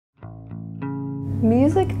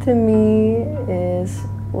Music to me is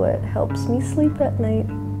what helps me sleep at night.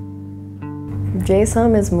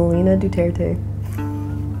 J-Som is Melina Duterte.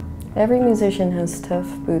 Every musician has tough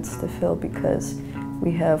boots to fill because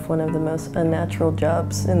we have one of the most unnatural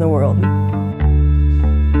jobs in the world.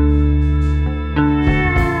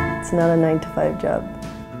 It's not a 9-to-5 job.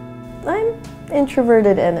 I'm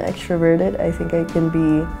introverted and extroverted. I think I can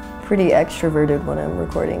be pretty extroverted when I'm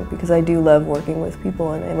recording because I do love working with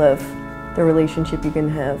people and I love the relationship you can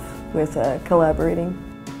have with collaborating.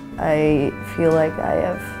 I feel like I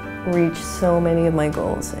have reached so many of my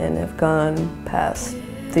goals and have gone past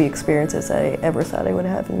the experiences I ever thought I would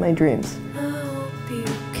have in my dreams.